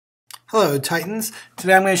Hello Titans,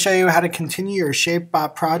 today I'm going to show you how to continue your shape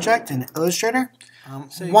project in Illustrator.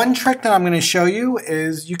 One trick that I'm going to show you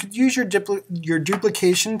is you could use your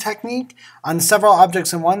duplication technique on several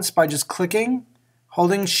objects at once by just clicking,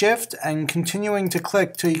 holding shift, and continuing to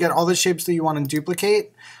click till you get all the shapes that you want to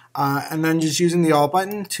duplicate, and then just using the Alt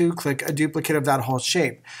button to click a duplicate of that whole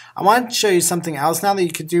shape. I want to show you something else now that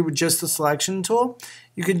you could do with just the selection tool.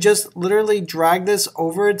 You could just literally drag this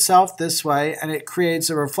over itself this way and it creates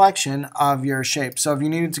a reflection of your shape. So if you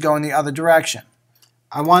needed to go in the other direction.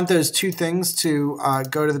 I want those two things to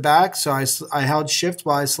go to the back, so I held shift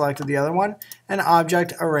while I selected the other one, and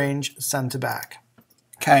object, arrange, send to back.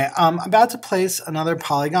 Okay, I'm about to place another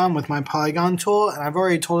polygon with my polygon tool, and I've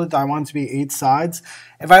already told it that I want it to be 8 sides.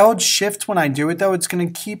 If I hold shift when I do it though, it's going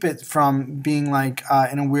to keep it from being like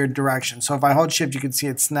in a weird direction. So if I hold shift, you can see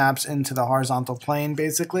it snaps into the horizontal plane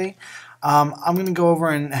basically. I'm going to go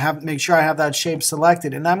over and make sure I have that shape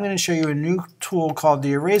selected, and I'm going to show you a new tool called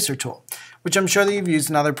the eraser tool, which I'm sure that you've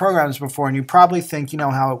used in other programs before and you probably think you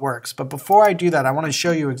know how it works. But before I do that, I want to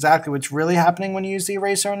show you exactly what's really happening when you use the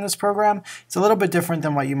eraser in this program. It's a little bit different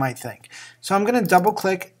than what you might think. So I'm going to double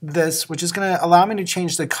click this, which is going to allow me to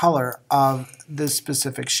change the color of this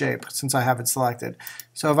specific shape since I have it selected.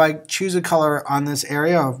 So if I choose a color on this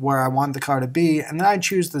area of where I want the color to be, and then I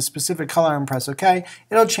choose the specific color and press OK,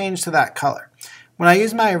 it'll change to that color. When I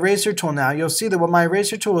use my eraser tool now, you'll see that what my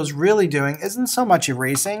eraser tool is really doing isn't so much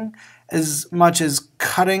erasing as much as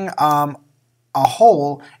cutting a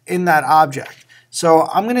hole in that object. So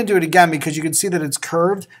I'm going to do it again because you can see that it's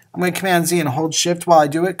curved. I'm going to Command Z and hold shift while I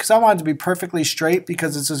do it because I want it to be perfectly straight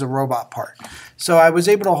because this is a robot part. So I was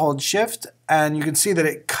able to hold shift and you can see that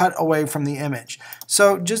it cut away from the image.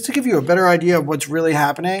 So just to give you a better idea of what's really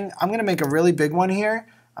happening, I'm going to make a really big one here.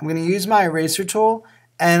 I'm going to use my eraser tool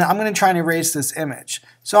and I'm going to try and erase this image.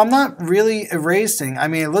 So I'm not really erasing. I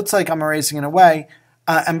mean, it looks like I'm erasing in a way.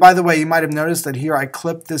 And by the way, you might have noticed that here I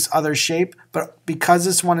clipped this other shape, but because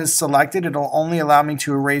this one is selected, it'll only allow me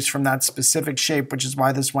to erase from that specific shape, which is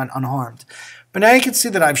why this went unharmed. But now you can see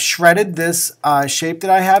that I've shredded this shape that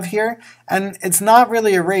I have here, and it's not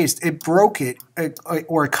really erased. It broke it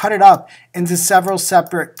or cut it up into several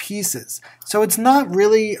separate pieces. So it's not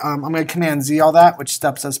really, I'm going to Command Z all that, which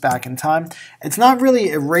steps us back in time. It's not really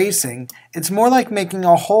erasing. It's more like making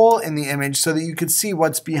a hole in the image so that you could see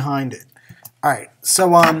what's behind it. Alright,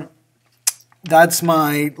 so that's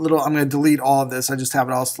my little, I'm going to delete all of this. I just have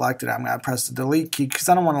it all selected. I'm going to press the delete key because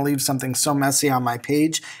I don't want to leave something so messy on my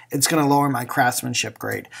page. It's going to lower my craftsmanship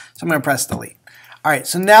grade. So I'm going to press delete. Alright,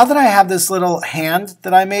 so now that I have this little hand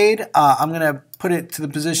that I made, I'm going to put it to the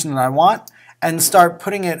position that I want and start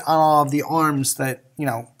putting it on all of the arms that,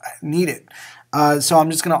 need it. So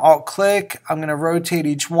I'm just going to alt click. I'm going to rotate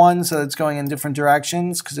each one so it's going in different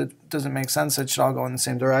directions because it doesn't make sense. It should all go in the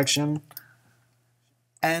same direction.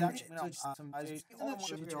 And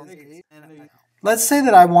let's say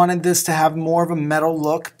that I wanted this to have more of a metal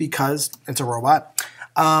look because it's a robot.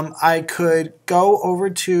 I could go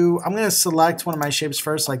over to, I'm going to select one of my shapes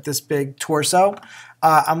first, like this big torso.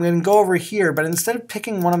 I'm going to go over here, but instead of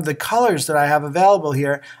picking one of the colors that I have available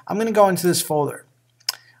here, I'm going to go into this folder.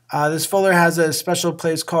 This folder has a special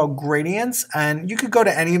place called gradients, and you could go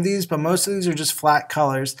to any of these, but most of these are just flat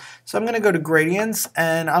colors. So I'm going to go to gradients,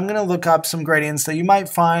 and I'm going to look up some gradients that you might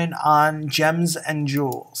find on gems and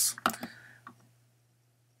jewels.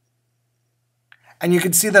 And you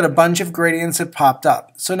can see that a bunch of gradients have popped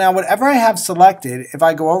up. So now whatever I have selected, if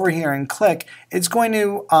I go over here and click, it's going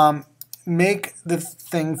to make the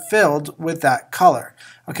thing filled with that color.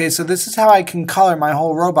 Okay, so this is how I can color my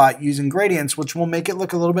whole robot using gradients, which will make it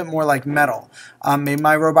look a little bit more like metal. Maybe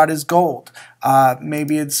my robot is gold.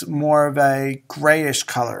 Maybe it's more of a grayish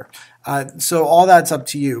color. So all that's up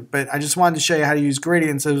to you, but I just wanted to show you how to use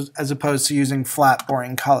gradients as opposed to using flat,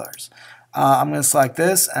 boring colors. I'm going to select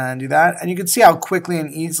this and do that, and you can see how quickly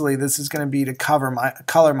and easily this is going to be to color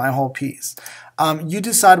my whole piece. You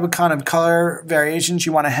decide what kind of color variations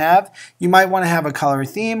you want to have. You might want to have a color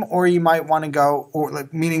theme, or you might want to go,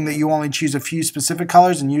 meaning that you only choose a few specific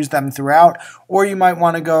colors and use them throughout, or you might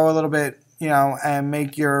want to go a little bit, and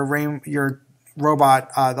make your robot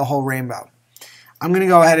the whole rainbow. I'm going to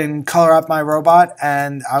go ahead and color up my robot,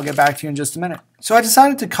 and I'll get back to you in just a minute. So I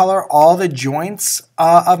decided to color all the joints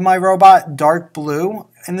of my robot dark blue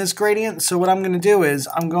in this gradient. So what I'm going to do is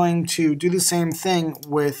I'm going to do the same thing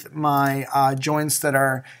with my joints that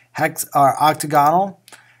are octagonal.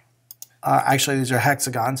 Actually, these are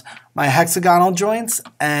hexagons. My hexagonal joints,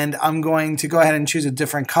 and I'm going to go ahead and choose a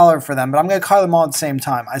different color for them, but I'm going to color them all at the same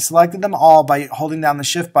time. I selected them all by holding down the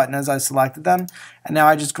shift button as I selected them, and now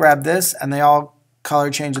I just grab this, and they all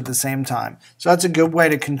color change at the same time. So that's a good way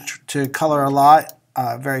to color a lot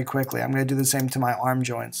very quickly. I'm going to do the same to my arm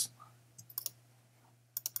joints.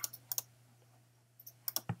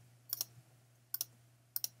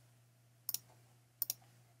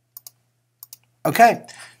 Okay,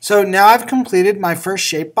 so now I've completed my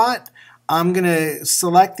first ShapeBot. I'm going to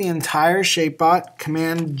select the entire ShapeBot,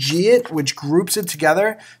 Command G it, which groups it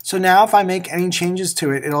together. So now if I make any changes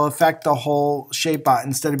to it, it'll affect the whole ShapeBot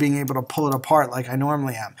instead of being able to pull it apart like I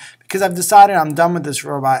normally am. Because I've decided I'm done with this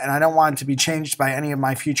robot and I don't want it to be changed by any of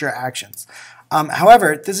my future actions.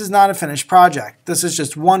 However, this is not a finished project. This is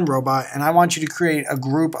just one robot, and I want you to create a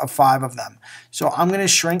group of 5 of them. So I'm going to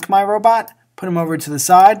shrink my robot, put him over to the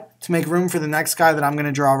side to make room for the next guy that I'm going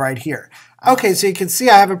to draw right here. Okay, so you can see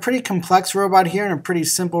I have a pretty complex robot here and a pretty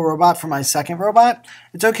simple robot for my second robot.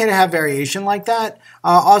 It's okay to have variation like that.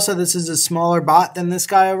 Also, this is a smaller bot than this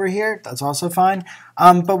guy over here. That's also fine.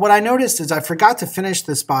 But what I noticed is I forgot to finish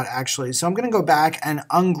this bot actually. So I'm going to go back and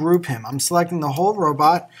ungroup him. I'm selecting the whole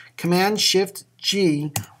robot. Command Shift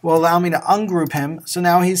G will allow me to ungroup him. So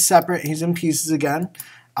now he's separate. He's in pieces again.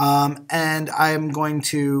 And I'm going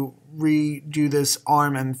to redo this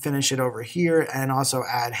arm and finish it over here and also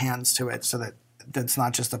add hands to it so that that's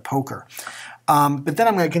not just a poker. But then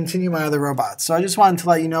I'm going to continue my other robots. So I just wanted to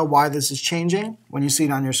let you know why this is changing when you see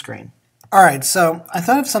it on your screen. Alright, so I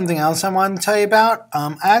thought of something else I wanted to tell you about.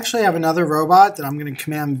 I actually have another robot that I'm going to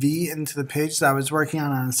Command V into the page that I was working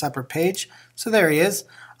on a separate page. So there he is.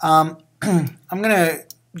 I'm going to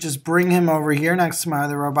just bring him over here next to my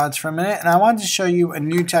other robots for a minute, and I wanted to show you a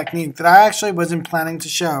new technique that I actually wasn't planning to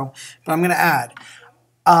show, but I'm going to add.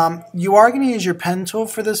 You are going to use your pen tool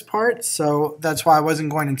for this part, so that's why I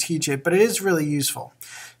wasn't going to teach it, but it is really useful.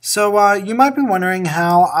 So you might be wondering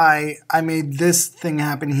how I made this thing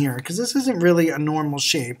happen here, because this isn't really a normal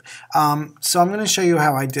shape. So I'm going to show you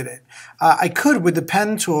how I did it. I could, with the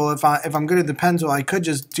pen tool, if I'm good at the pen tool, I could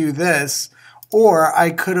just do this. Or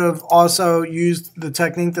I could have also used the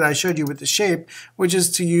technique that I showed you with the shape, which is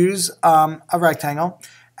to use a rectangle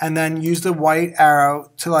and then use the white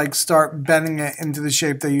arrow to like start bending it into the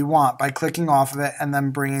shape that you want by clicking off of it and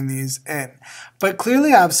then bringing these in. But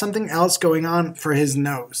clearly I have something else going on for his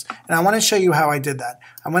nose, and I want to show you how I did that.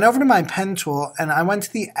 I went over to my pen tool and I went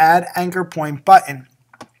to the Add Anchor Point button.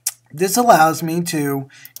 This allows me to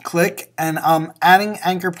click and adding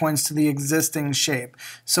anchor points to the existing shape.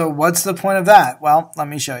 So what's the point of that? Well, let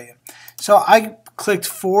me show you. So I clicked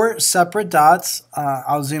 4 separate dots.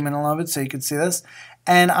 I'll zoom in a little bit so you can see this.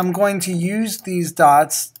 And I'm going to use these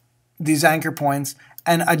dots, these anchor points,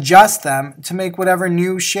 and adjust them to make whatever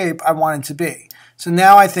new shape I want it to be. So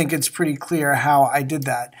now I think it's pretty clear how I did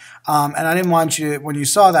that. And I didn't want you to, when you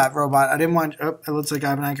saw that robot, I didn't want, oh, it looks like I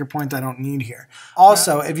have an anchor point I don't need here.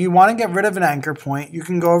 Also, if you want to get rid of an anchor point, you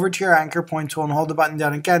can go over to your anchor point tool and hold the button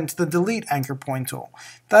down again to the delete anchor point tool.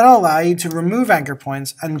 That'll allow you to remove anchor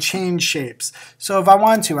points and change shapes. So if I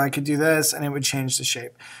want to, I could do this and it would change the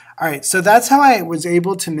shape. Alright, so that's how I was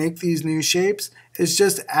able to make these new shapes, is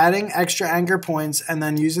just adding extra anchor points and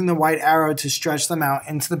then using the white arrow to stretch them out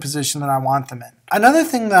into the position that I want them in. Another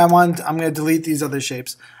thing that I'm going to delete these other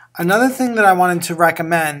shapes. Another thing that I wanted to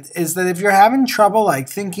recommend is that if you're having trouble like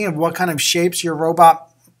thinking of what kind of shapes your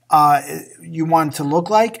robot you want to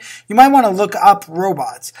look like, you might want to look up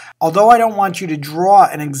robots. Although I don't want you to draw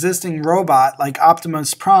an existing robot like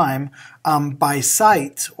Optimus Prime by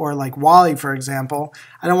sight, or like Wall-E for example,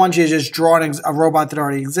 I don't want you to just draw a robot that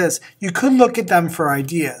already exists. You could look at them for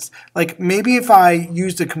ideas. Like maybe if I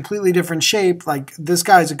used a completely different shape, like this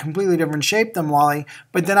guy's a completely different shape than Wall-E,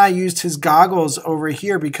 but then I used his goggles over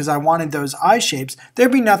here because I wanted those eye shapes,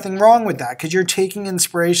 there'd be nothing wrong with that because you're taking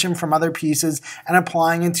inspiration from other pieces and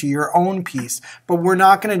applying it to your own piece. But we're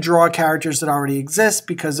not going to draw characters that already exist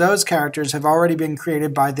because those characters have already been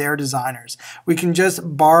created by their designers. We can just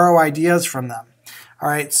borrow ideas from them. All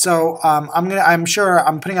right, so I'm sure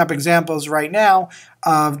I'm putting up examples right now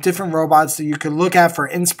of different robots that you could look at for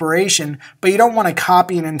inspiration, but you don't want to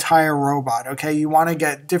copy an entire robot, okay? You want to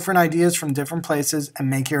get different ideas from different places and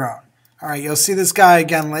make your own. All right, you'll see this guy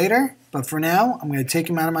again later, but for now, I'm going to take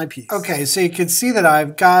him out of my piece. Okay, so you can see that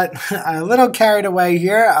I've got a little carried away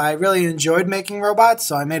here. I really enjoyed making robots,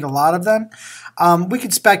 so I made a lot of them. We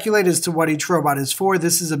could speculate as to what each robot is for.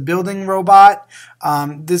 This is a building robot.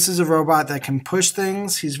 This is a robot that can push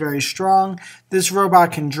things. He's very strong. This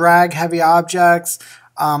robot can drag heavy objects.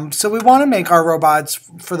 So we want to make our robots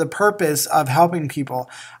for the purpose of helping people.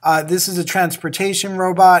 This is a transportation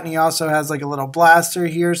robot, and he also has like a little blaster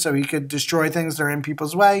here so he could destroy things that are in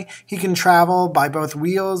people's way. He can travel by both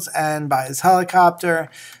wheels and by his helicopter.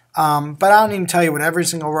 But I don't even tell you what every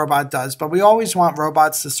single robot does, but we always want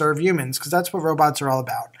robots to serve humans because that's what robots are all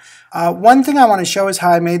about. One thing I want to show is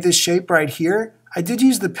how I made this shape right here. I did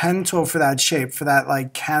use the pen tool for that shape, for that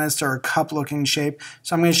like canister or cup looking shape.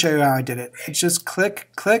 So I'm going to show you how I did it. It's just click,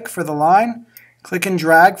 click for the line, click and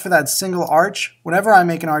drag for that single arch. Whenever I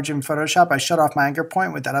make an arch in Photoshop, I shut off my anchor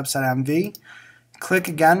point with that upside down V. Click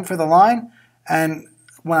again for the line, and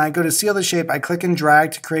when I go to seal the shape, I click and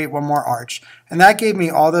drag to create one more arch. And that gave me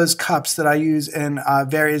all those cups that I use in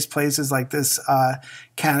various places like this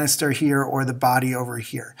canister here or the body over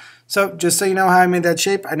here. So just so you know how I made that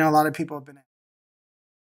shape, I know a lot of people have been